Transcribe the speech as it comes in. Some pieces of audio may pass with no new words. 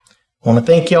I want to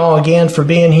thank y'all again for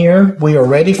being here. We are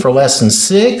ready for lesson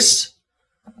 6,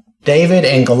 David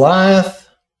and Goliath.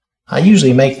 I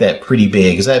usually make that pretty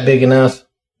big. Is that big enough?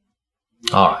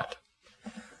 All right.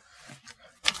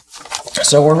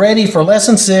 So we're ready for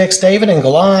lesson 6, David and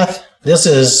Goliath. This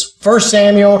is 1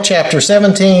 Samuel chapter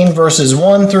 17, verses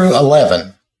 1 through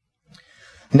 11.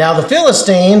 Now the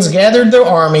Philistines gathered their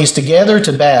armies together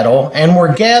to battle and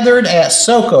were gathered at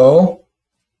Socoh,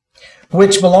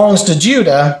 which belongs to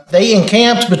Judah. They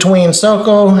encamped between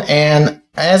Socoh and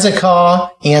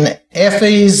Azekah in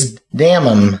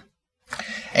Ephes-Dammim.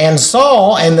 And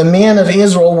Saul and the men of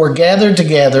Israel were gathered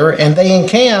together, and they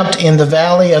encamped in the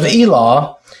valley of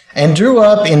Elah, and drew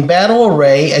up in battle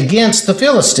array against the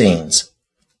Philistines.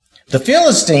 The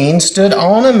Philistines stood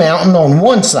on a mountain on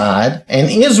one side, and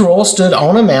Israel stood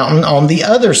on a mountain on the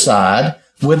other side,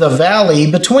 with a valley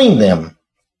between them.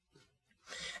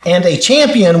 And a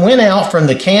champion went out from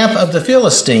the camp of the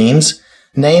Philistines,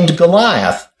 named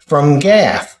Goliath, from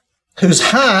Gath,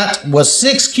 whose height was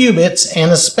 6 cubits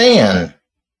and a span.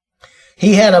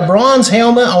 He had a bronze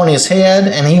helmet on his head,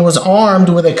 and he was armed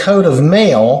with a coat of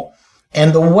mail,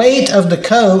 and the weight of the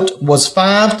coat was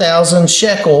 5,000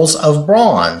 shekels of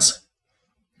bronze.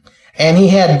 And he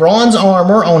had bronze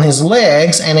armor on his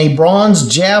legs, and a bronze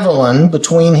javelin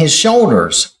between his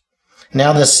shoulders.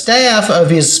 Now the staff of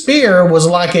his spear was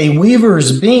like a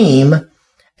weaver's beam,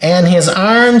 and his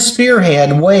iron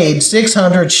spearhead weighed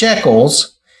 600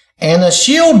 shekels, and a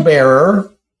shield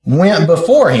bearer went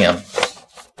before him.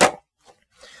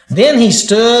 Then he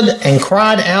stood and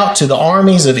cried out to the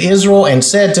armies of Israel and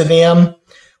said to them,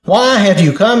 "Why have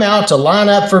you come out to line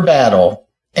up for battle?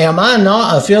 Am I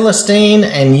not a Philistine,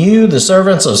 and you the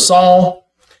servants of Saul?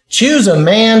 Choose a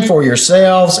man for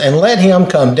yourselves and let him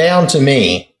come down to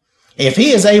me. If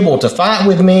he is able to fight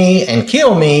with me and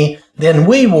kill me, then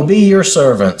we will be your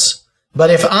servants. But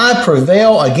if I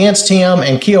prevail against him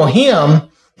and kill him,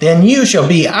 then you shall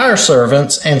be our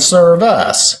servants and serve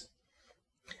us."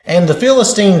 And the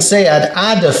Philistine said,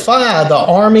 "I defy the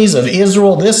armies of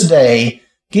Israel this day.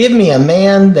 Give me a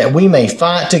man that we may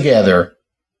fight together."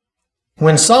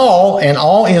 When Saul and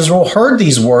all Israel heard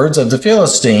these words of the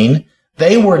Philistine,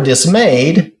 they were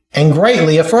dismayed and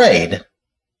greatly afraid.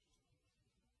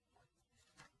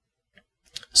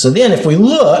 So then if we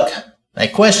look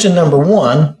at question number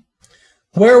 1,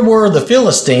 where were the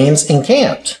Philistines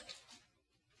encamped?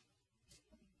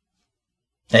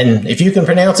 And if you can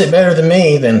pronounce it better than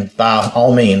me, then by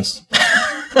all means.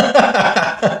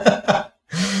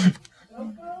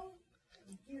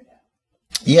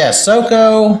 Yes,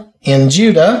 Socoh in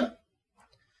Judah,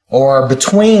 or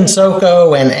between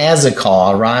Socoh and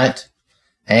Azekah, right?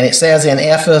 And it says in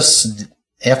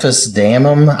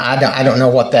Ephes-Dammim. I don't know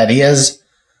what that is.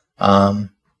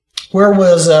 Where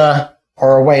was,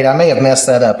 or wait, I may have messed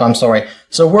that up. I'm sorry.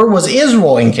 So where was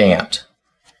Israel encamped?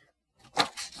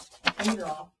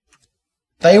 Elah.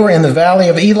 They were in the valley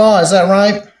of Elah, is that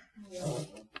right?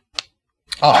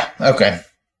 Oh, okay.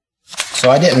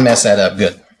 So I didn't mess that up.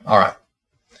 Good. All right.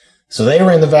 So they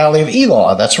were in the valley of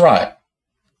Elah. That's right.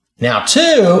 Now,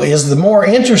 2 is the more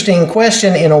interesting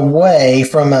question in a way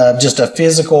from just a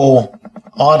physical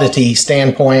oddity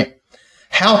standpoint.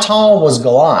 How tall was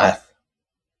Goliath?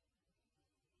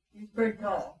 He's pretty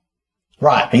tall.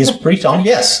 Right. He's pretty tall.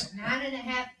 Yes.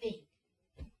 9.5 feet.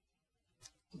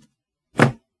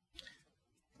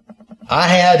 I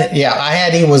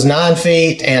had he was 9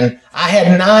 feet, and I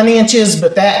had 9 inches,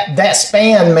 but that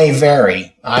span may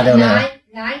vary. I don't know.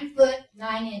 9 foot,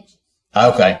 9 inches.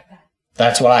 Okay.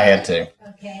 That's what I had too.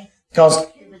 Okay. Because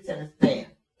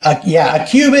a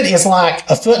cubit is like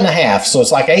 1.5 feet, so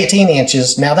it's like 18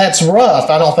 inches. Now that's rough.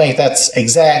 I don't think that's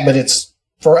exact, but it's,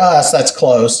 for us, that's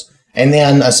close. And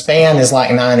then a span is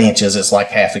like 9 inches. It's like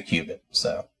half a cubit.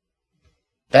 So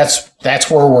that's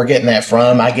where we're getting that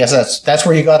from. I guess that's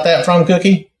where you got that from,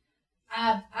 Cookie?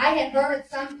 I had heard it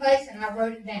someplace and I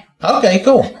wrote it down. Okay,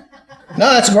 cool.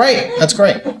 No, that's great. That's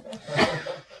great.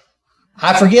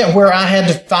 I forget where I had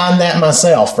to find that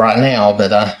myself right now,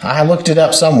 but I looked it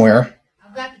up somewhere.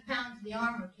 I've got the pounds of the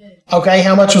armor too. Okay,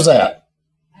 how much was that?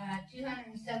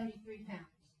 273 pounds.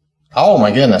 Oh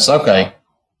my goodness, okay.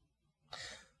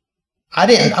 I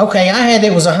had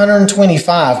it was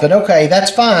 125, but okay,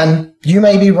 that's fine. You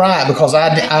may be right, because Wrong,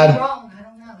 I don't know.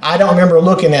 I don't remember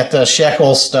looking at the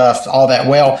shekel stuff all that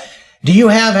well. Do you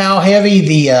have how heavy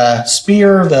the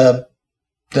spearhead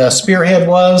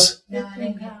was? No, I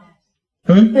didn't get that.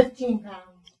 15 pounds.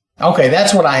 Okay,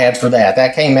 that's what I had for that.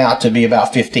 That came out to be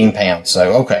about 15 pounds,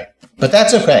 so okay. But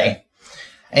that's okay.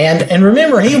 And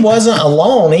remember, he wasn't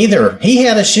alone either. He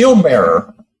had a shield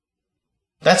bearer.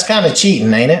 That's kind of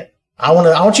cheating, ain't it? I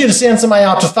want you to send somebody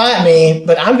out to fight me,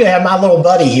 but I'm going to have my little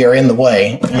buddy here in the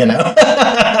way, you know.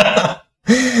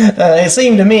 It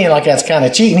seemed to me like that's kind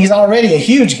of cheating. He's already a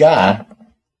huge guy.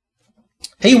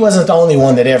 He wasn't the only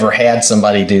one that ever had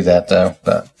somebody do that, though,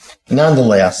 but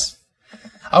nonetheless.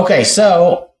 Okay,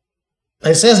 so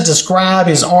it says describe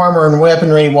his armor and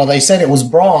weaponry. Well, they said it was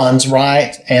bronze,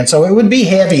 right? And so it would be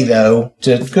heavy, though.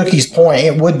 To Cookie's point,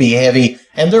 it would be heavy.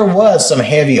 And there was some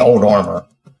heavy old armor.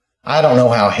 I don't know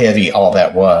how heavy all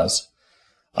that was.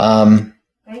 I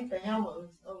think the helmet was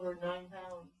over 9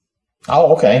 pounds.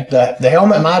 Oh, okay. The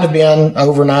helmet might have been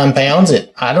over 9 pounds.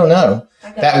 I don't know.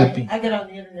 I got on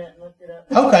the internet and looked it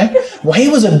up. Okay. Well, he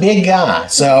was a big guy,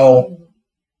 so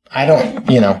I don't,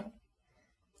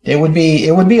 it would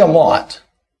be a lot.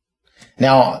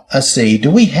 Now, let's see.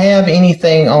 Do we have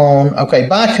anything on? Okay,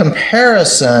 by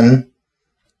comparison,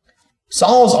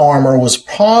 Saul's armor was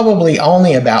probably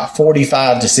only about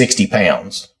 45 to 60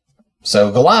 pounds.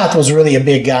 So Goliath was really a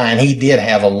big guy, and he did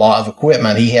have a lot of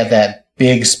equipment. He had that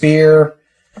big spear,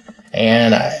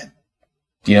 and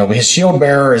his shield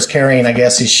bearer is carrying, I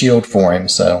guess, his shield for him.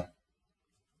 So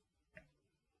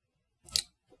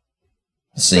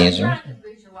let's see. I'm trying to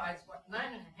visualize what 9.5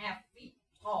 feet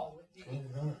tall would be.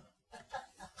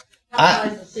 How high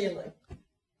is the ceiling?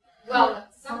 Well,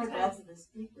 How high sometimes, is the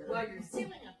speaker? well, your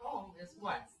ceiling at home is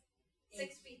what?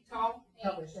 6 feet tall?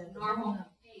 Probably 7. Normal?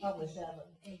 Probably 7.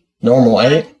 Normal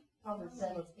 8? Probably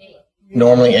 7.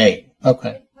 Normally 8.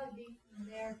 Okay.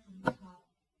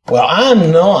 Well,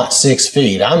 I'm not 6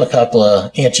 feet. I'm a couple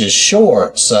of inches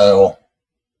short, so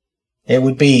it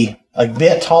would be a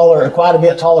bit taller, quite a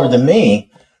bit taller than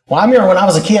me. Well, I remember when I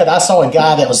was a kid, I saw a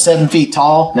guy that was 7 feet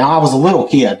tall. Now, I was a little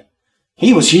kid.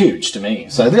 He was huge to me.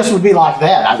 So this would be like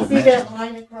that, I would See imagine. that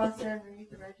line across there underneath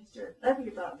the register? That'd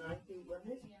be about 9 feet,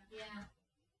 wouldn't it? Yeah.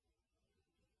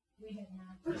 We had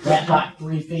not. Is that like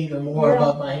 3 feet or more Yeah.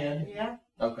 above my head? Yeah.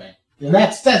 Okay. Then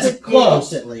that's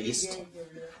close at least. Yeah.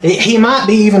 He might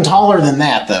be even taller than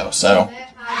that, though. So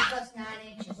That high plus 9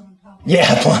 inches on top.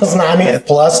 yeah,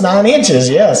 plus 9 inches.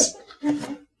 Yes.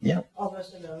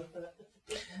 Almost a nose, but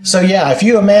So yeah, if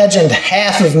you imagined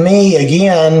half of me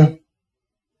again,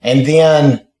 and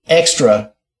then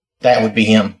extra, that would be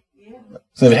him. yeah.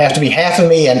 So it would have to be half of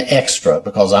me and extra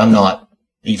because I'm not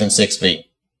even 6 feet.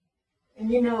 And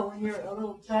when you're a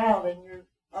little child and you're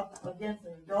up against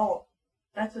an adult,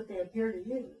 that's what they appear to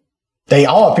you. They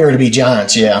all appear to be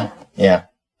giants. Yeah. Yeah.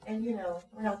 And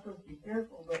we're not supposed to be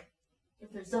careful, but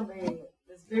if there's somebody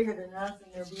that's bigger than us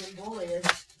and they're being bullied, it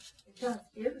kind of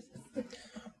scares us.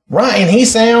 Right, and he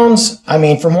sounds,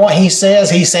 from what he says,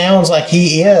 he sounds like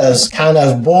he is kind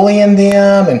of bullying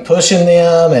them and pushing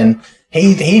them, and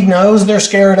he knows they're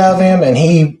scared of him, and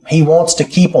he wants to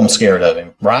keep them scared of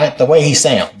him, right? The way he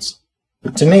sounds.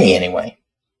 To me, anyway.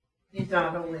 He's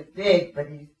not only big, but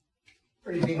he's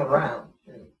pretty big around,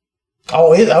 too.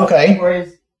 Oh, okay.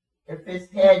 Whereas if his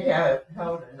head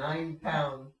held a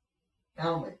 9-pound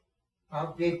helmet,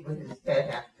 how big would his head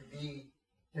have to be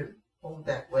to hold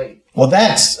that weight? Well,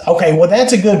 that's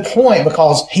a good point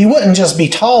because he wouldn't just be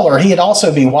taller, he'd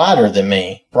also be wider than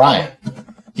me, right?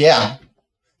 Yeah.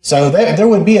 So there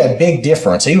would be a big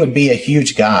difference. He would be a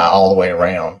huge guy all the way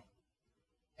around.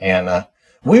 And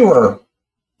we were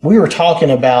talking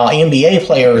about NBA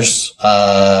players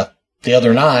the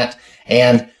other night,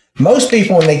 and most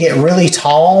people, when they get really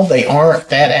tall, they aren't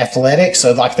that athletic.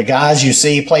 So like the guys you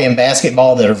see playing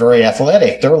basketball that are very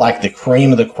athletic, they're like the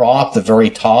cream of the crop, the very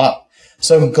top.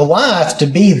 So Goliath, to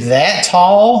be that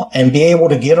tall and be able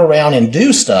to get around and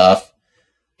do stuff,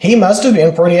 he must have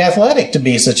been pretty athletic to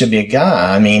be such a big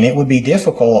guy. It would be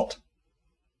difficult.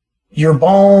 Your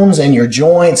bones and your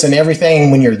joints and everything,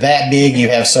 when you're that big, you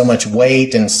have so much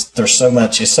weight and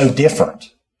it's so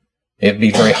different. It'd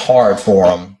be very hard for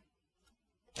them.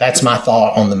 That's my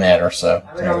thought on the matter. So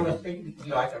I would almost think he'd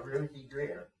be like a Rosie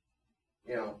Greer.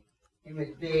 He was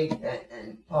big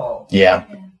and tall. yeah.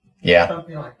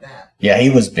 Something like that. Yeah, he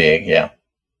was big, yeah.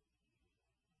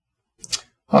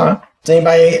 All right. Does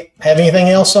anybody have anything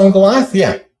else on Goliath?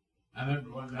 Yeah. I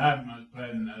remember one time I was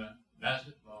playing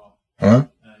basketball, Huh?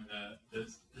 and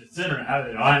the center had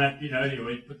a lineup, you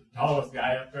always put the tallest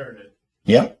guy up there.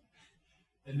 Yep.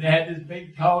 And they had this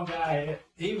big, tall guy.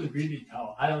 He was really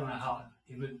tall. I don't know how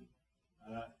he was.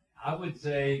 I would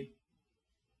say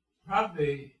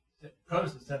probably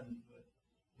close to 7 foot.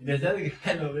 And this other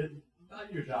guy,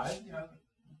 about your size,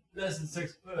 less than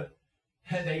 6 foot.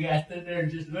 And they got sitting there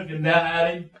just looking down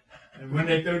at him. And when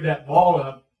they threw that ball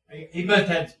up, he must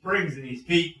have springs in his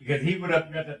feet because he went up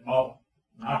and got that ball,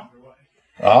 knocked it away.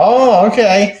 Oh,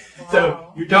 okay.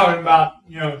 So you're talking about,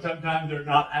 sometimes they're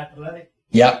not athletic.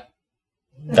 Yep.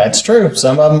 That's true.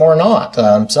 Some of them are not.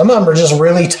 Some of them are just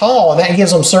really tall, and that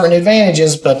gives them certain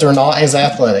advantages, but they're not as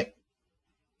athletic.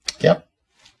 Yep.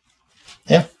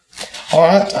 Yeah. All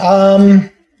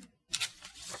right.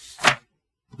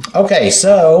 Okay,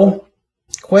 so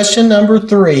question number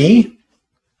 3.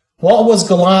 What was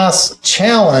Goliath's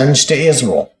challenge to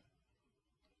Israel?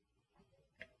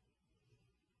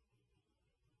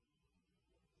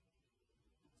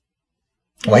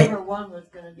 Wait. Number one was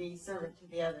going to be servant to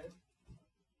the other.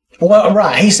 Well,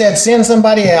 right. He said, send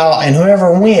somebody out, and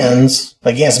whoever wins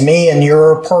against me and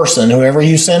your person, whoever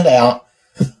you send out,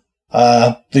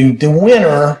 the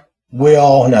winner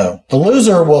will, no, the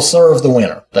loser will serve the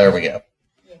winner. There we go.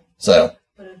 Yeah. So,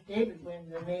 But if David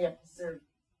wins, then they have to serve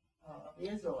the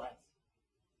Israelites.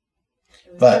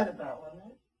 It was But- turnabout, wasn't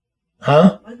it?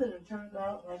 huh? Wasn't it a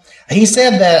turnabout? Like, He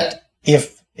said that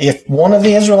if one of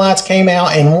the Israelites came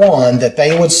out and won, that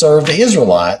they would serve the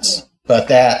Israelites, but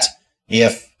that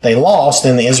if they lost,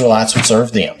 then the Israelites would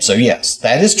serve them. So yes,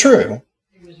 that is true.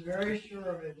 He was very sure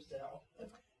of himself.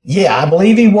 Yeah, I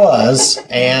believe he was,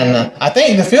 and I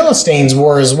think the Philistines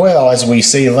were as well, as we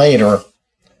see later.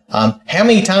 How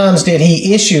many times did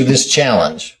he issue this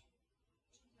challenge?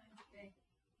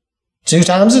 2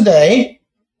 times a day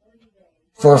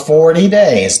for 40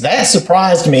 days. That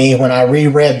surprised me when I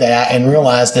reread that and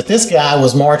realized that this guy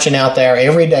was marching out there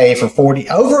every day for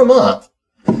over a month,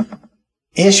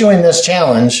 issuing this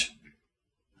challenge.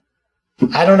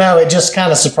 I don't know, it just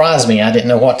kind of surprised me. I didn't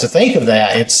know what to think of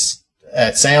that. It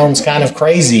sounds kind of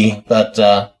crazy, but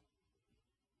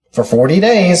for 40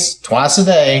 days, twice a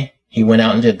day, he went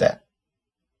out and did that.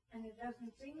 And it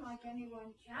doesn't seem like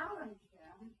anyone challenged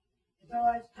him. So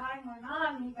as time went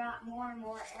on, he got more and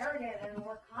more arrogant and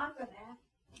more confident,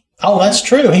 Oh, that's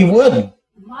true. He would.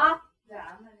 mocked them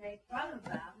and made fun of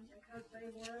them because they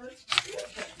were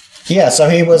stupid. Yeah, so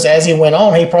he was, as he went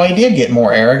on, he probably did get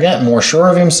more arrogant, more sure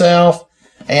of himself.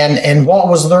 And what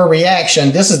was their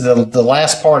reaction? This is the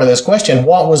last part of this question.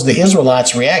 What was the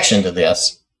Israelites' reaction to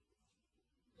this?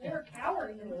 They were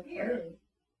cowards in fear.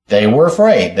 They were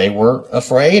afraid. They were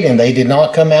afraid, and they did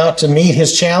not come out to meet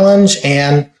his challenge,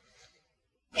 and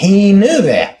he knew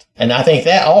that. And I think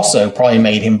that also probably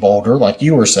made him bolder, like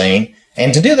you were saying.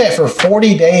 And to do that for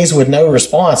 40 days with no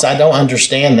response, I don't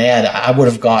understand that. I would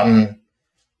have gotten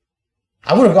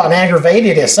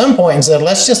aggravated at some point and said,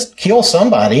 let's just kill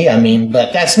somebody. I mean,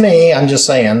 but that's me. I'm just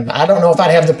saying. I don't know if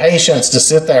I'd have the patience to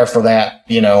sit there for that,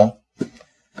 you know.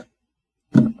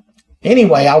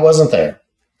 Anyway, I wasn't there.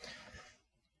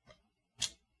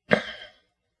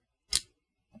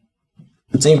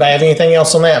 Does anybody have anything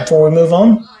else on that before we move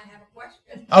on? I have a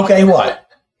question. Okay, what?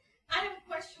 I have a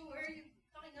question. Where are you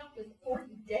coming up with 40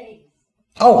 days?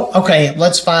 Oh, okay.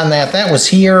 Let's find that. That was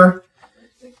here.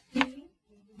 16? Did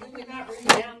we not read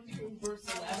down through verse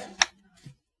 11?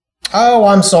 Oh,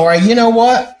 I'm sorry. You know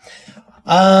what?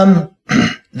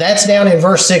 That's down in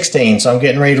verse 16, so I'm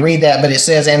getting ready to read that. But it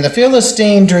says, and the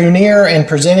Philistine drew near and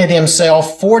presented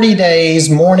himself 40 days,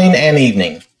 morning and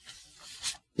evening.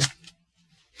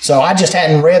 So I just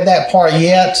hadn't read that part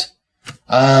yet.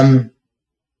 But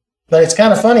it's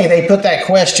kind of funny. They put that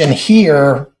question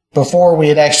here before we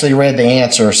had actually read the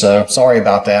answer, so sorry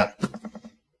about that.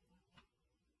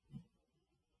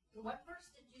 What verse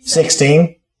did you say?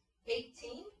 16.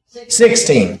 18? 16.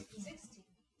 16.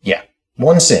 Yeah.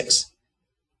 1-6.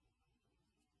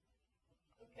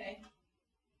 Okay.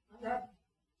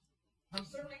 I'm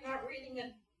certainly not reading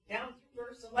it down through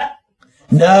verse 11.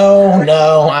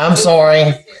 No, I'm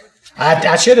sorry.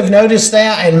 I should have noticed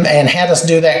that and had us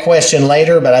do that question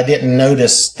later, but I didn't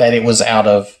notice that it was out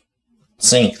of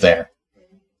sync there.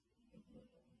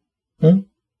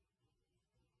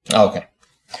 Okay.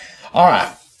 All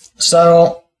right.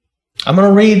 So I'm going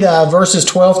to read verses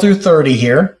 12 through 30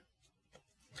 here.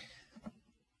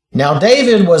 Now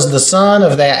David was the son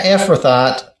of that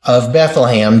Ephrathite of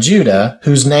Bethlehem, Judah,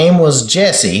 whose name was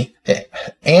Jesse,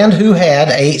 and who had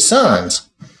 8 sons.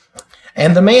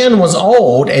 And the man was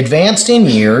old, advanced in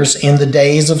years, in the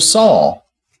days of Saul.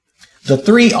 The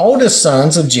 3 oldest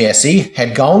sons of Jesse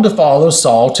had gone to follow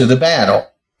Saul to the battle.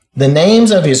 The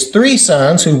names of his 3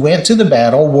 sons who went to the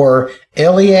battle were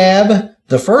Eliab,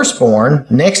 the firstborn,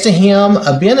 next to him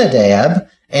Abinadab,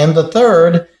 and the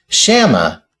third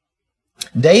Shammah.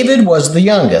 David was the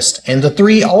youngest, and the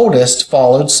 3 oldest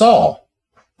followed Saul.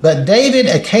 But David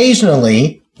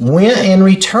occasionally went and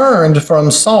returned from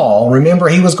Saul. Remember,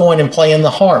 he was going and playing the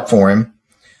harp for him,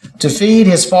 to feed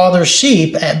his father's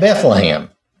sheep at Bethlehem.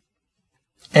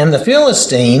 And the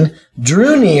Philistine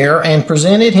drew near and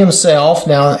presented himself.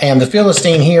 Now, and the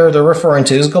Philistine here they're referring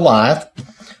to is Goliath,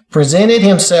 presented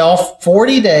himself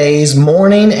 40 days,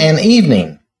 morning and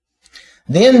evening.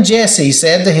 Then Jesse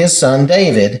said to his son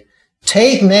David,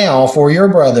 "Take now for your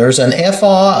brothers an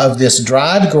ephah of this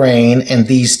dried grain and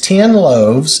these 10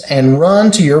 loaves, and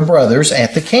run to your brothers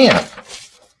at the camp.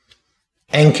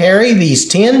 And carry these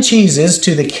 10 cheeses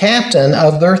to the captain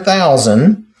of their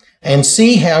 1,000, and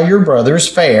see how your brothers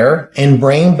fare, and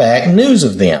bring back news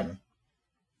of them."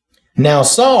 Now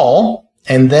Saul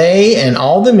and they and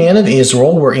all the men of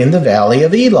Israel were in the valley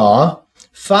of Elah,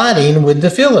 fighting with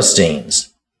the Philistines.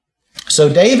 So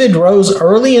David rose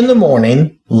early in the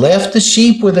morning, left the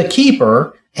sheep with a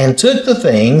keeper, and took the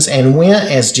things, and went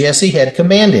as Jesse had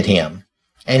commanded him.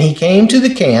 And he came to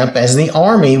the camp as the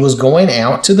army was going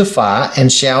out to the fight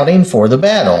and shouting for the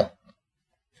battle.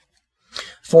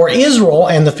 For Israel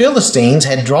and the Philistines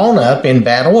had drawn up in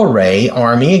battle array,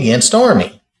 army against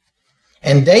army.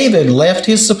 And David left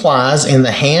his supplies in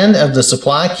the hand of the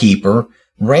supply keeper,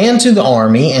 ran to the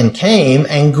army, and came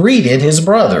and greeted his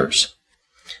brothers.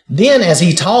 Then as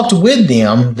he talked with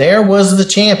them, there was the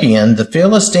champion, the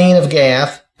Philistine of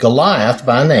Gath, Goliath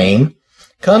by name,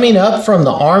 coming up from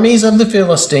the armies of the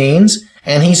Philistines,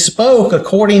 and he spoke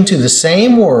according to the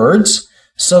same words,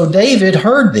 so David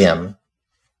heard them.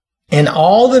 And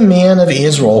all the men of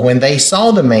Israel, when they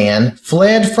saw the man,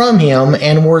 fled from him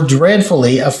and were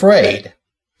dreadfully afraid.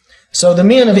 So the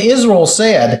men of Israel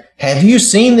said, "Have you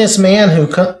seen this man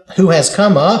who has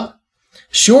come up?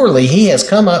 Surely he has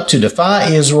come up to defy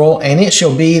Israel, and it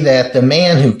shall be that the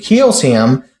man who kills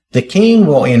him, the king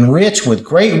will enrich with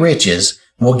great riches,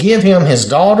 will give him his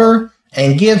daughter,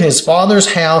 and give his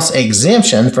father's house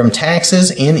exemption from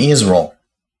taxes in Israel."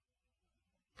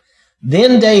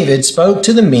 Then David spoke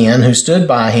to the men who stood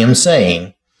by him,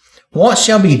 saying, "What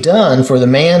shall be done for the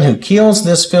man who kills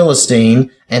this Philistine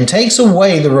and takes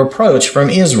away the reproach from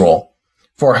Israel?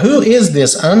 For who is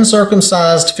this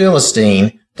uncircumcised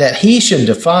Philistine that he should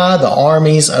defy the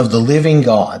armies of the living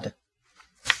God?"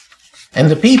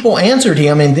 And the people answered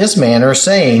him in this manner,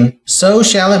 saying, "So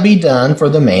shall it be done for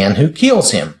the man who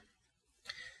kills him."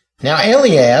 Now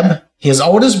Eliab, his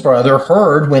oldest brother,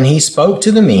 heard when he spoke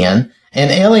to the men, and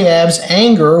Eliab's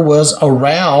anger was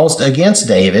aroused against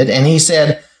David, and he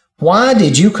said, "Why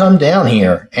did you come down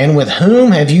here? And with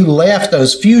whom have you left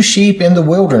those few sheep in the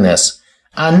wilderness?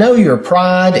 I know your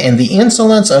pride and the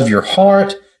insolence of your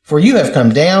heart, for you have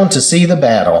come down to see the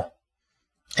battle."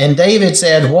 And David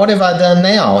said, "What have I done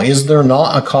now? Is there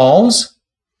not a cause?"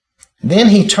 Then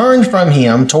he turned from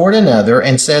him toward another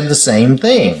and said the same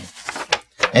thing.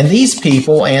 And these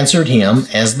people answered him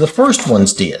as the first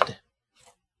ones did.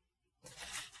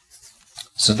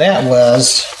 So that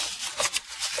was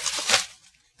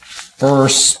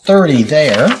verse 30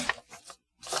 there.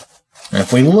 And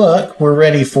if we look, we're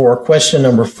ready for question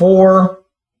number 4.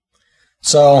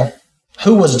 So,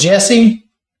 who was Jesse?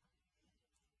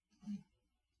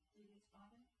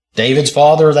 David's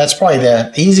father. That's probably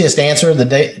the easiest answer.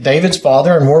 David's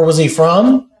father. And where was he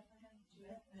from?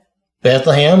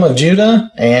 Bethlehem of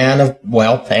Judah. And of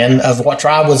what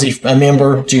tribe was he a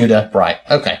member? Judah. Right.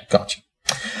 Okay. Gotcha.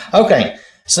 Okay.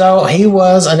 So he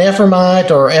was an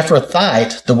Ephraimite or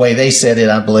Ephrathite, the way they said it,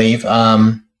 I believe. He was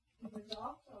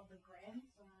also the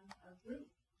grandson of Ruth.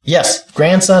 Yes,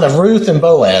 grandson of Ruth and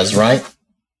Boaz, right?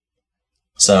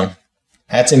 So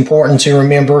that's important to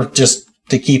remember, just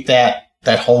to keep that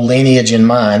whole lineage in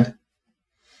mind.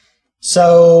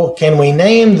 So can we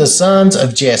name the sons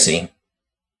of Jesse?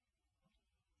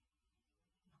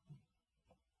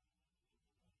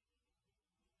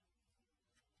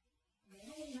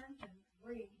 Many mentioned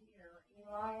 3 here: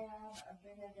 Eliab,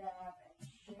 Abinadab, and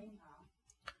Shema.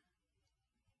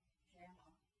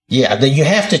 Yeah, you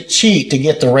have to cheat to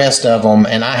get the rest of them,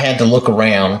 and I had to look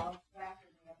around.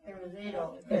 There was 8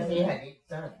 of Because he them. had 8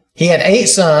 sons. He had 8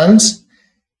 sons,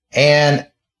 and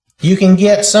you can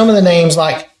get some of the names,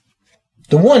 like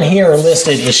the one here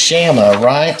listed is Shammah,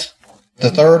 right? The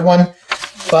third one.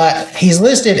 But he's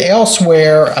listed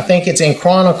elsewhere, I think it's in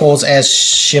Chronicles, as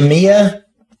Shemiah.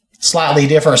 Slightly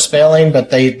different spelling, but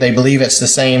they believe it's the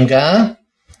same guy.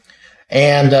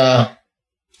 And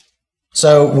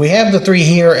so we have the 3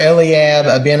 here, Eliab,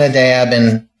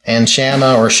 Abinadab, and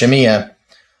Shammah or Shemiah.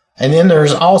 And then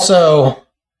there's also,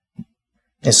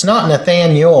 it's not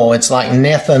Nathaniel, it's like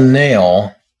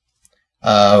Nathanael,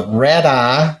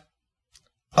 Radai,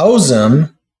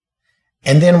 Ozem,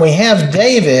 and then we have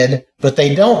David, but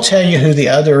they don't tell you who the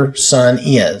other son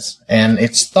is. And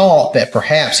it's thought that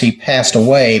perhaps he passed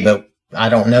away, but I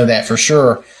don't know that for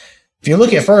sure. If you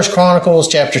look at 1 Chronicles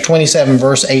chapter 27,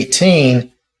 verse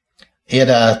 18,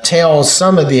 it tells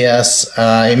some of this.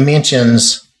 It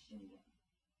mentions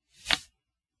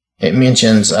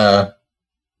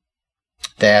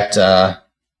that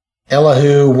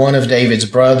Elihu, one of David's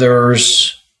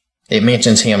brothers. It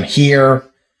mentions him here,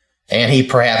 and he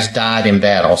perhaps died in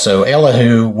battle. So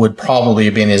Elihu would probably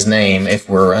have been his name if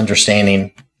we're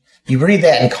understanding. You read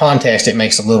that in context, it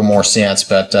makes a little more sense,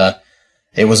 but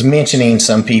it was mentioning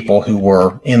some people who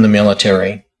were in the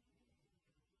military.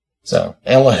 So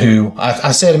Elihu,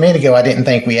 I said a minute ago I didn't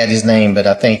think we had his name, but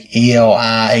I think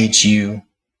Elihu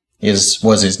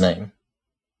was his name.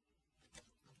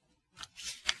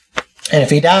 And if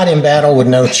he died in battle with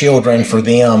no children, for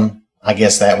them, I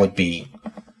guess that would be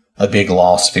a big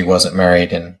loss if he wasn't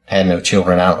married and had no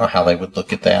children. I don't know how they would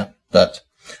look at that. But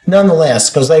nonetheless,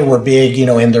 because they were big,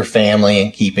 in their family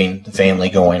and keeping the family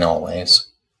going always.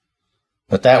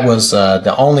 But that was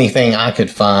the only thing I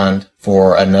could find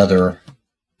for another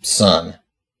son.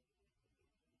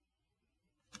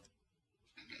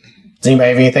 Does anybody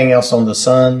have anything else on the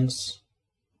sons?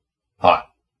 All right.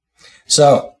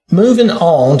 So, moving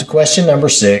on to question number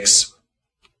 6.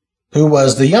 Who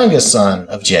was the youngest son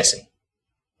of Jesse?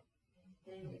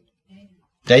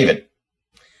 David.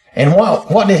 And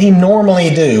what did he normally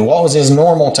do? What was his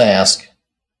normal task?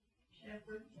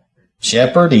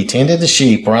 Shepherd. He tended the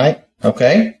sheep, right?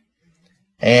 Okay.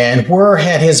 And where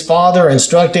had his father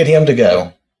instructed him to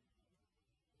go?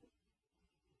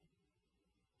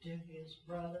 To his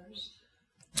brothers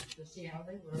to see how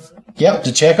they were. Yep,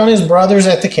 to check on his brothers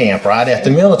at the camp, right? At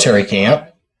the military camp.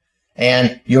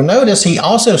 And you'll notice he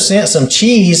also sent some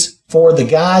cheese for the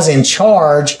guys in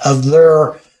charge of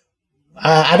their,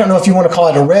 I don't know if you want to call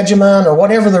it a regiment or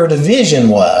whatever their division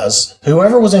was.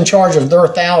 Whoever was in charge of their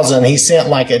 1,000, he sent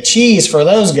like a cheese for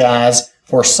those guys,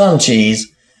 for some cheese.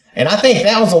 And I think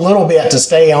that was a little bit to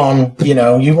stay on,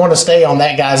 you want to stay on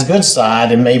that guy's good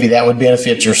side, and maybe that would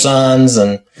benefit your sons.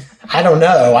 And I don't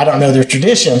know their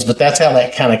traditions, but that's how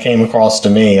that kind of came across to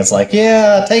me. It's like,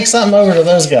 yeah, take something over to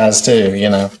those guys too,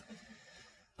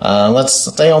 let's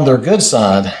stay on their good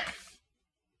side.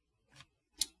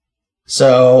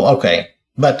 So, okay.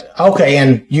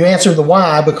 And you answered the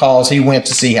why because he went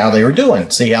to see how they were doing,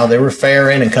 see how they were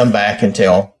faring, and come back and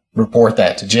report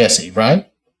that to Jesse,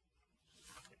 right?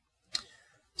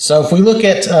 So if we look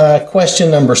at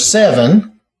question number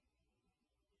 7,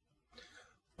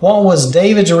 what was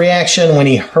David's reaction when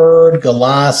he heard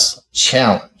Goliath's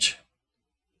challenge?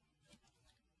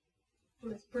 It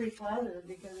was pretty flattered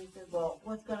because he said, well,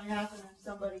 what's going to happen if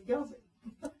somebody kills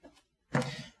him?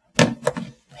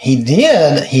 He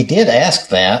did ask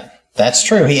that. That's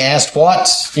true. He asked what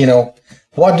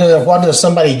does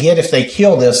somebody get if they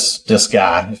kill this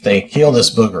guy, if they kill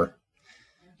this booger?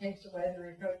 Takes away the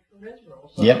reproach from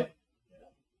Israel. So. Yep.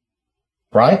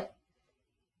 Right?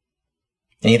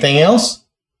 Anything else?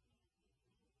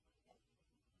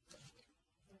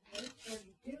 Verse 32,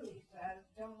 he says,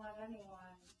 don't let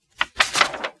anyone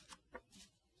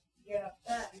get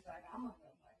upset. He's like, I'm going to go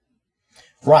fight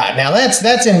him. Right. Now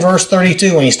that's in verse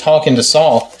 32 when he's talking to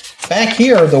Saul. Back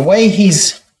here, the way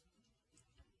he's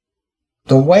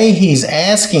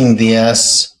asking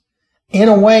this, in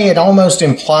a way, it almost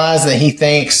implies that he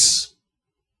thinks,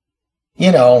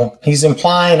 he's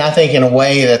implying, I think, in a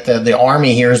way that the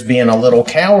army here is being a little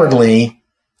cowardly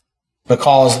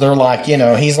because they're like,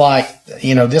 he's like,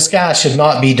 this guy should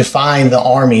not be defying the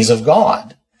armies of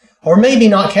God. Or maybe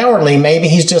not cowardly, maybe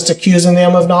he's just accusing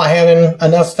them of not having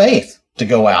enough faith to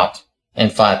go out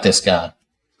and fight this guy.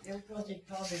 It was because he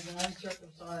called him an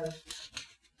uncircumcised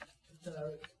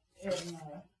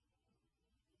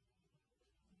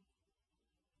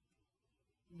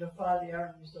defy the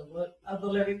armies of the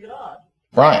living God.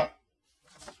 Right.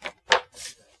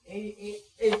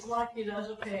 It's like he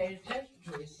doesn't pay attention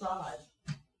to his size.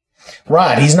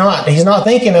 Right. He's not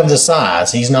thinking of the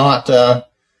size. He's not,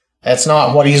 that's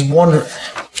not what he's wondering.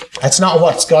 That's not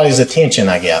what's got his attention,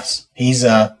 I guess. He's,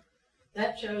 That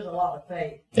shows a lot of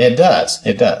faith. It does.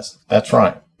 That's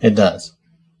right. It does.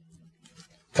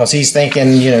 Because he's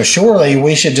thinking, surely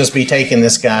we should just be taking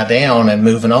this guy down and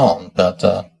moving on.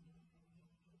 But,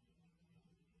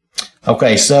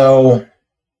 okay, so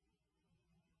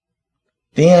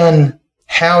then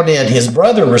how did his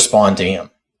brother respond to him?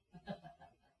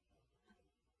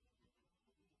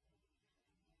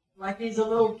 Like he's a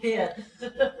little kid.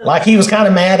 Like he was kind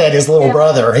of mad at his little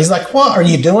brother. He's like, what are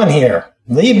you doing here?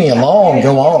 Leave me alone.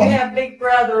 Go on. You have big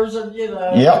brothers and,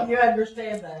 Yep. you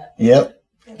understand that. Yep.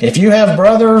 If you have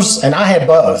brothers, and I had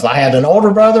both. I had an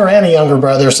older brother and a younger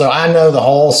brother, so I know the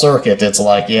whole circuit. It's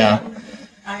like, yeah.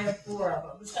 I have 4 of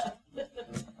them.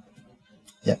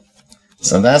 Yep.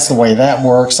 So that's the way that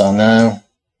works, I know.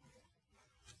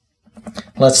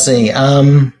 Let's see.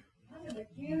 Kind of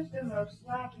accused him of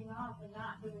slacking off and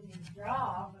not doing his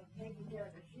job of taking care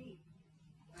of the sheep.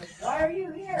 Like, why are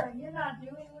you here? You're not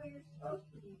doing what you're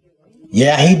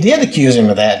Yeah, he did accuse him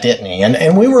of that, didn't he?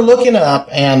 And we were looking up,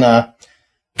 and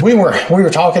we were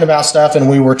talking about stuff, and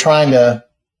we were trying to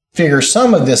figure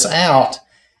some of this out.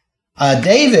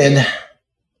 David,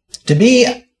 to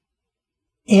be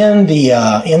in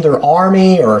their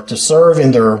army or to serve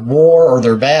in their war or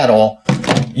their battle,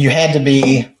 you had to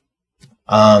be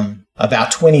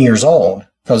about 20 years old.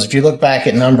 Because if you look back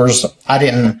at Numbers, I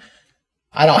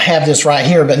don't have this right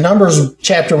here, but Numbers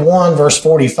chapter 1, verse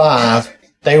 45,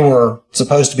 they were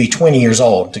supposed to be 20 years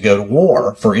old to go to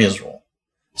war for Israel.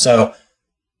 So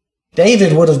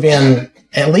David would have been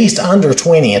at least under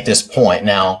 20 at this point.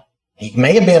 Now, he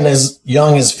may have been as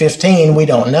young as 15. We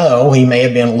don't know. He may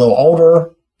have been a little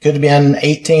older. Could have been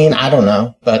 18. I don't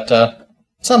know. But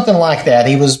something like that.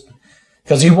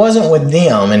 Because he wasn't with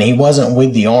them and he wasn't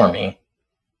with the army.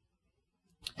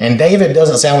 And David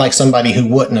doesn't sound like somebody who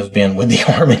wouldn't have been with the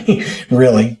army,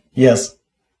 really. Yes.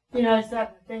 I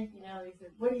started to think, he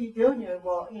said, what are you doing here?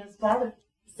 Well, his father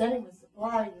sent him with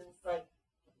supplies, and it's like,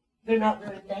 they're not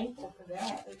very thankful for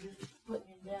that. They're just putting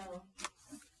him down.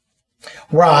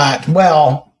 Right.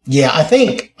 Well, yeah, I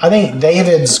think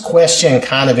David's question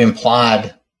kind of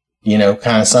implied,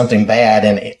 kind of something bad,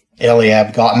 and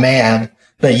Eliab got mad.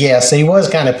 But yes, he was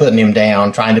kind of putting him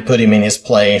down, trying to put him in his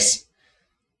place.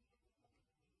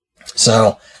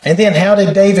 So, and then how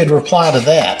did David reply to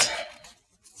that?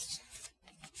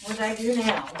 What did I do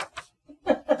now?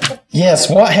 Yes,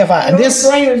 what have I... You're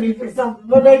blaming me for something.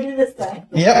 What did I do this time?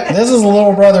 Yep, this is a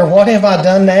little brother. What have I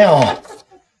done now?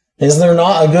 Is there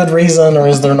not a good reason, or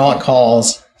is there not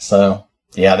cause? So,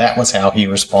 yeah, that was how he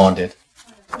responded.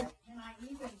 And I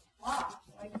even talk,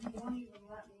 like you won't even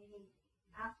let me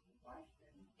ask a question.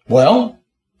 Well,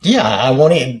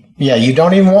 yeah, you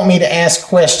don't even want me to ask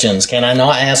questions. Can I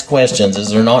not ask questions? Is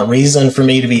there not reason for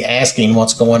me to be asking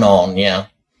what's going on? Yeah.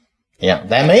 Yeah,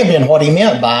 that may have been what he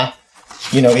meant by,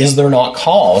 is there not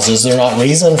cause? Is there not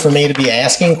reason for me to be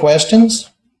asking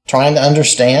questions? Trying to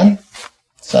understand?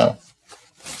 So,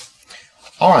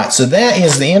 all right, so that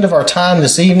is the end of our time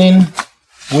this evening.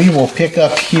 We will pick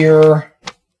up here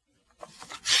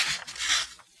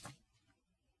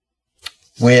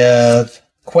with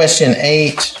question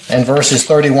 8 and verses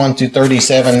 31 through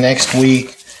 37 next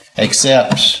week,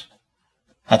 except,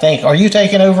 I think, are you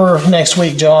taking over next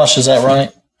week, Josh? Is that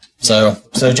right? So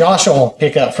Josh will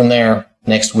pick up from there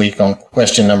next week on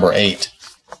question number 8.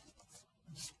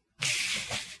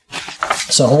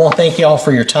 So I want to thank you all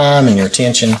for your time and your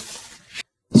attention.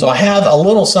 So I have a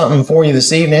little something for you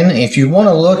this evening. If you want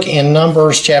to look in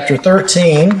Numbers chapter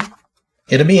 13,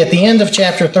 it'll be at the end of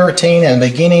chapter 13 and the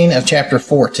beginning of chapter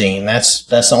 14. That's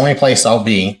the only place I'll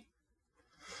be.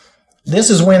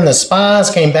 This is when the spies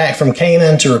came back from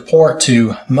Canaan to report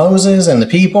to Moses and the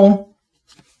people.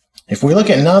 If we look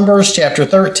at Numbers chapter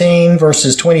 13,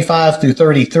 verses 25 through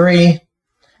 33,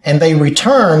 and they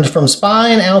returned from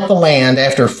spying out the land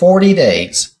after 40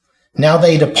 days. Now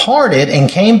they departed and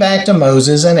came back to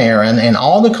Moses and Aaron and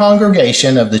all the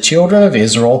congregation of the children of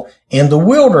Israel in the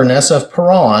wilderness of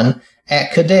Paran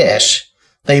at Kadesh.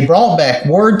 They brought back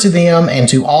word to them and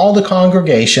to all the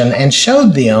congregation and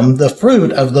showed them the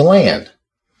fruit of the land.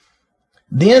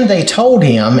 Then they told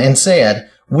him and said,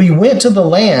 we went to the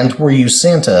land where you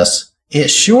sent us.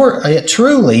 It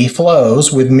truly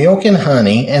flows with milk and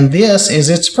honey, and this is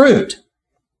its fruit.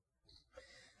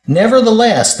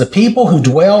 Nevertheless, the people who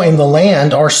dwell in the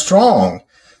land are strong.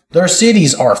 Their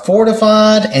cities are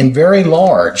fortified and very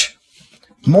large.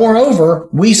 Moreover,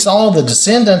 we saw the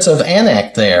descendants of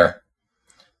Anak there.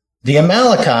 The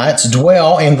Amalekites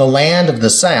dwell in the land of the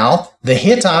south. The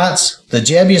Hittites, the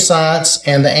Jebusites,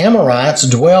 and the Amorites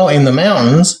dwell in the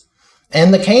mountains.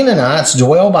 And the Canaanites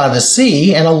dwell by the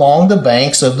sea and along the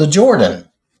banks of the Jordan.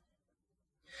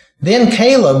 Then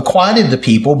Caleb quieted the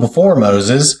people before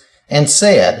Moses and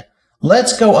said,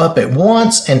 let's go up at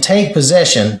once and take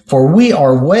possession, for we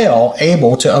are well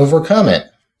able to overcome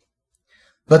it.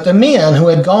 But the men who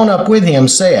had gone up with him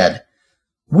said,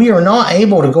 we are not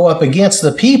able to go up against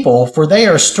the people, for they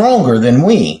are stronger than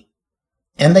we.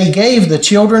 And they gave the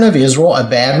children of Israel a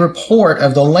bad report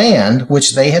of the land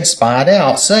which they had spied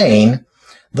out, saying,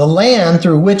 the land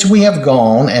through which we have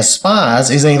gone as spies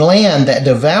is a land that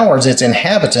devours its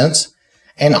inhabitants,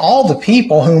 and all the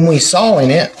people whom we saw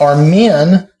in it are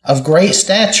men of great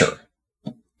stature.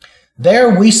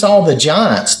 There we saw the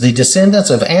giants, the descendants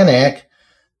of Anak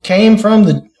came from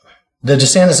the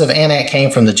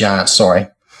giants,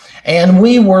 and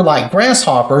we were like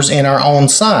grasshoppers in our own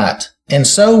sight, and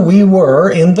so we were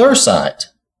in their sight.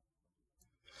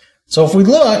 So if we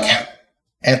look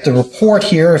at the report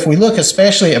here, if we look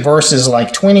especially at verses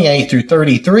like 28 through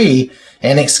 33,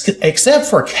 and except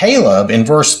for Caleb in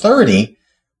verse 30,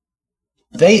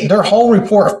 their whole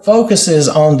report focuses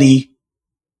on the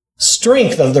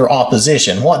strength of their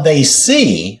opposition, what they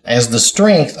see as the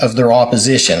strength of their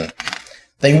opposition.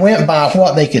 They went by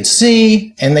what they could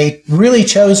see, and they really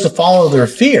chose to follow their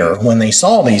fear when they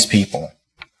saw these people.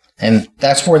 And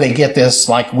that's where they get this,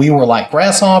 like, we were like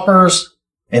grasshoppers,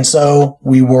 and so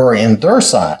we were in their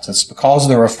sight. It's because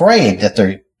they're afraid that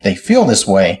they feel this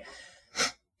way.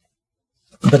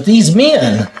 But these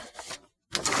men,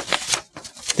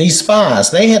 these spies,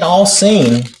 they had all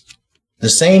seen the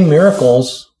same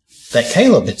miracles that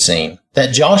Caleb had seen,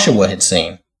 that Joshua had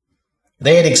seen.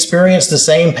 They had experienced the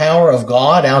same power of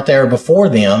God out there before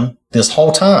them this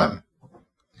whole time.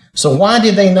 So why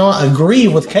did they not agree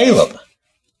with Caleb?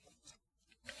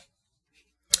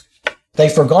 They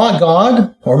forgot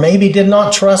God, or maybe did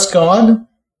not trust God,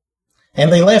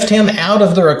 and they left him out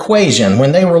of their equation.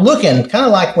 When they were looking, kind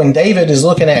of like when David is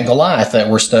looking at Goliath that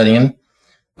we're studying,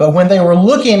 but when they were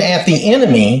looking at the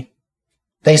enemy,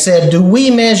 they said, do we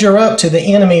measure up to the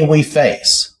enemy we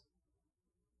face?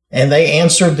 And they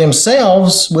answered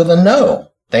themselves with a no.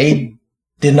 They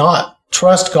did not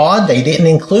trust God. They didn't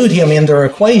include him in their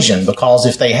equation, because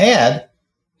if they had,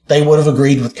 they would have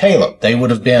agreed with Caleb. They would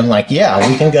have been like, yeah,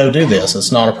 we can go do this.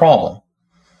 It's not a problem.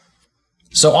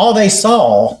 So all they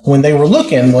saw when they were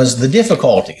looking was the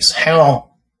difficulties,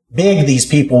 how big these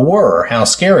people were, how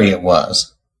scary it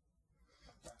was.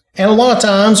 And a lot of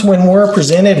times when we're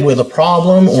presented with a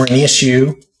problem or an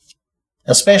issue,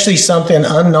 especially something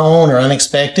unknown or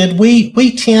unexpected,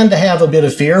 we tend to have a bit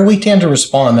of fear. We tend to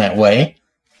respond that way.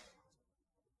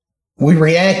 We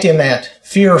react in that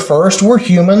fear first. We're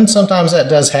human. Sometimes that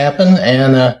does happen,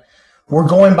 and we're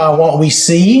going by what we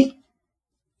see.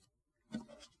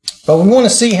 But we want to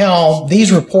see how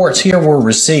these reports here were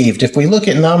received. If we look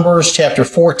at Numbers chapter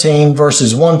 14,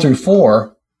 verses 1 through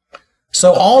 4,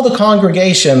 so all the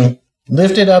congregation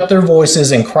lifted up their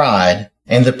voices and cried,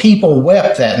 and the people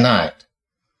wept that night.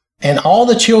 And all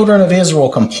the children of Israel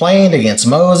complained against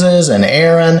Moses and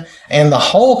Aaron, and the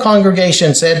whole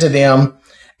congregation said to them,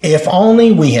 if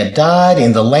only we had died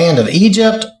in the land of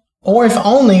Egypt, or if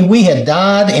only we had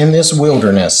died in this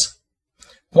wilderness.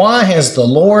 Why has the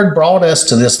Lord brought us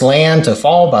to this land to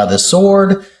fall by the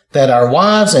sword, that our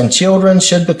wives and children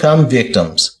should become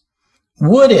victims?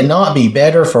 Would it not be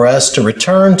better for us to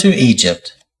return to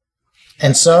Egypt?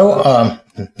 And so,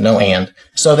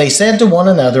 So they said to one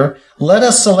another, let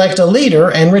us select a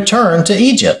leader and return to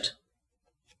Egypt.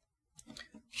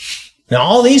 Now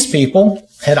all these people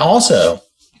had also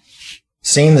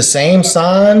seen the same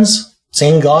signs,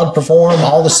 seen God perform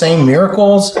all the same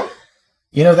miracles.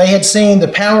 You know, they had seen the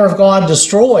power of God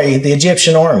destroy the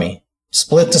Egyptian army,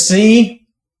 split the sea,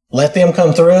 let them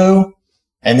come through,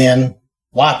 and then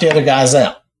wipe the other guys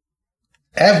out.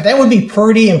 That would be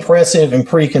pretty impressive and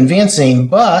pretty convincing,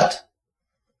 but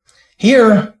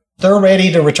here they're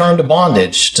ready to return to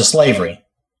bondage, to slavery.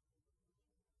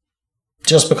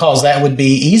 Just because that would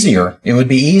be easier. It would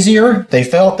be easier. They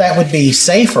felt that would be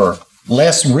safer,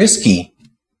 less risky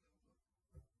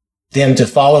than to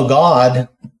follow God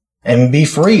and be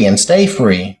free and stay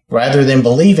free rather than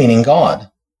believing in God.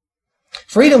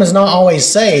 Freedom is not always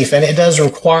safe, and it does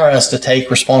require us to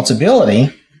take responsibility,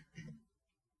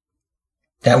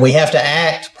 that we have to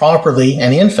act properly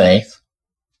and in faith.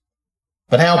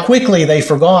 But how quickly they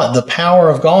forgot the power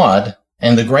of God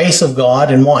and the grace of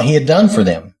God and what he had done for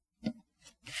them.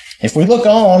 If we look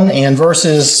on in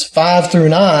verses 5 through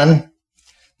 9,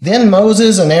 then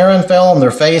Moses and Aaron fell on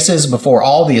their faces before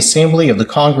all the assembly of the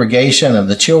congregation of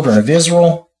the children of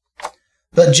Israel.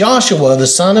 But Joshua the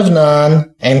son of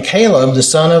Nun and Caleb the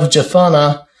son of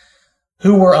Jephunneh,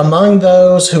 who were among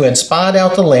those who had spied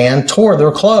out the land, tore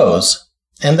their clothes.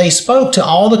 And they spoke to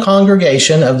all the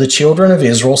congregation of the children of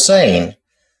Israel, saying,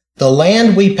 the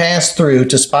land we passed through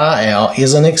to spy out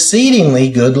is an exceedingly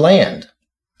good land.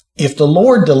 If the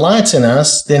Lord delights in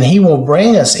us, then he will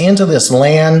bring us into this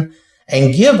land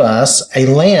and give us a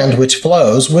land which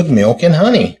flows with milk and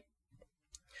honey.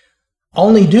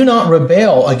 Only do not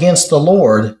rebel against the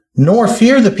Lord, nor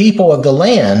fear the people of the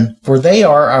land, for they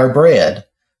are our bread.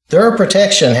 Their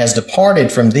protection has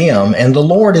departed from them, and the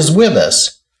Lord is with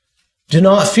us. Do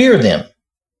not fear them.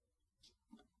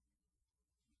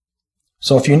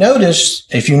 So if you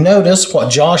notice what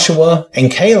Joshua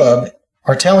and Caleb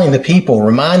are telling the people,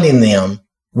 reminding them,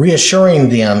 reassuring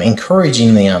them,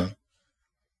 encouraging them,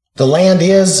 the land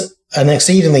is an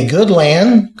exceedingly good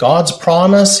land. God's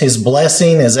promise, his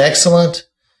blessing is excellent.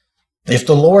 If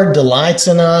the Lord delights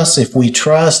in us, if we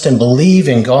trust and believe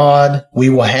in God, we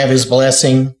will have his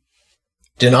blessing.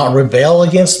 Do not rebel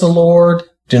against the Lord.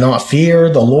 Do not fear.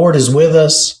 The Lord is with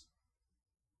us.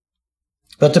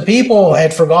 But the people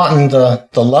had forgotten the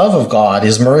love of God,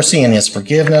 his mercy and his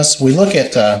forgiveness. We look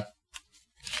at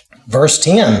verse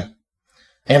 10.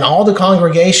 And all the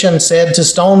congregation said to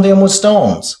stone them with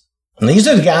stones. And these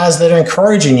are the guys that are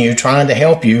encouraging you, trying to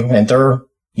help you, and they're,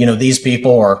 these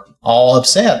people are all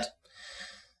upset.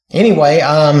 Anyway,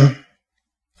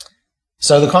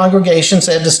 so the congregation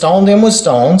said to stone them with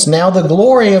stones. Now the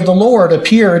glory of the Lord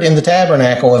appeared in the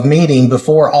tabernacle of meeting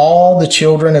before all the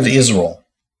children of Israel.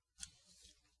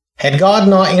 Had God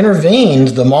not intervened,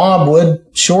 the mob would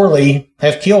surely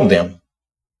have killed them.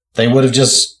 They would have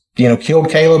just, killed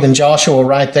Caleb and Joshua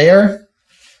right there.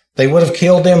 They would have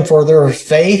killed them for their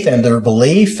faith and their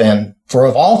belief and for,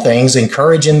 of all things,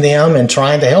 encouraging them and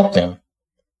trying to help them.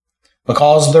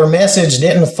 Because their message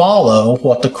didn't follow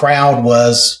what the crowd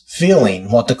was feeling,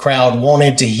 what the crowd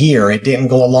wanted to hear. It didn't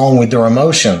go along with their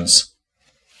emotions.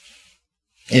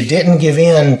 It didn't give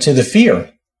in to the fear.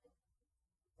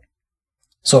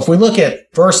 So if we look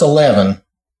at verse 11,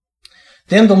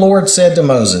 then the Lord said to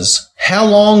Moses, how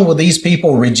long will these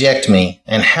people reject me,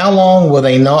 and how long will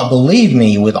they not believe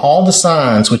me with all the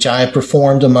signs which I have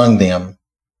performed among them?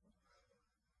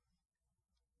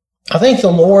 I think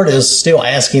the Lord is still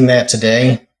asking that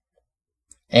today.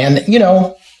 And,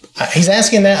 he's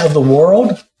asking that of the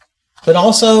world, but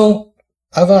also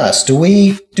of us. Do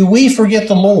we forget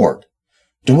the Lord?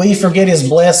 Do we forget his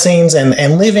blessings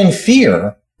and live in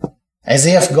fear as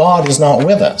if God is not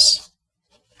with us?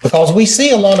 Because we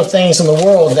see a lot of things in the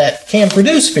world that can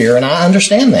produce fear, and I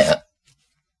understand that.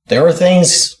 There are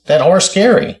things that are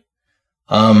scary.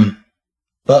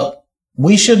 But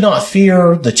we should not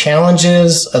fear the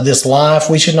challenges of this life.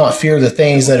 We should not fear the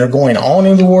things that are going on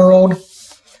in the world,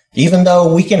 even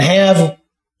though we can have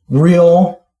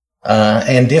real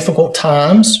and difficult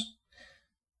times.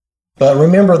 But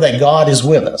remember that God is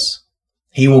with us.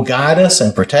 He will guide us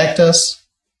and protect us,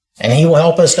 and he will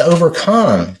help us to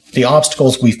overcome the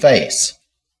obstacles we face.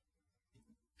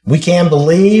 We can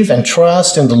believe and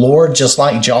trust in the Lord just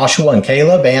like Joshua and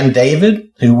Caleb and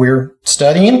David, who we're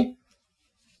studying.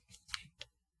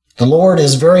 The Lord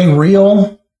is a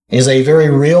very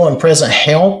real and present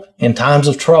help in times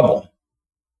of trouble.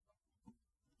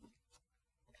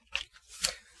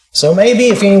 So maybe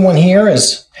if anyone here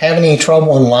is having any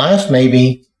trouble in life,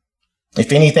 maybe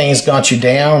if anything's got you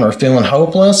down or feeling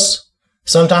hopeless,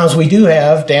 sometimes we do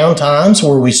have down times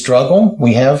where we struggle.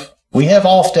 We have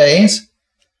off days.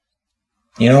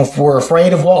 If we're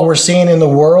afraid of what we're seeing in the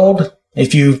world,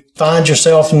 if you find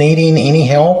yourself needing any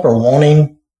help or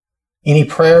wanting any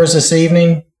prayers this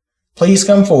evening, please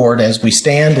come forward as we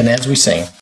stand and as we sing.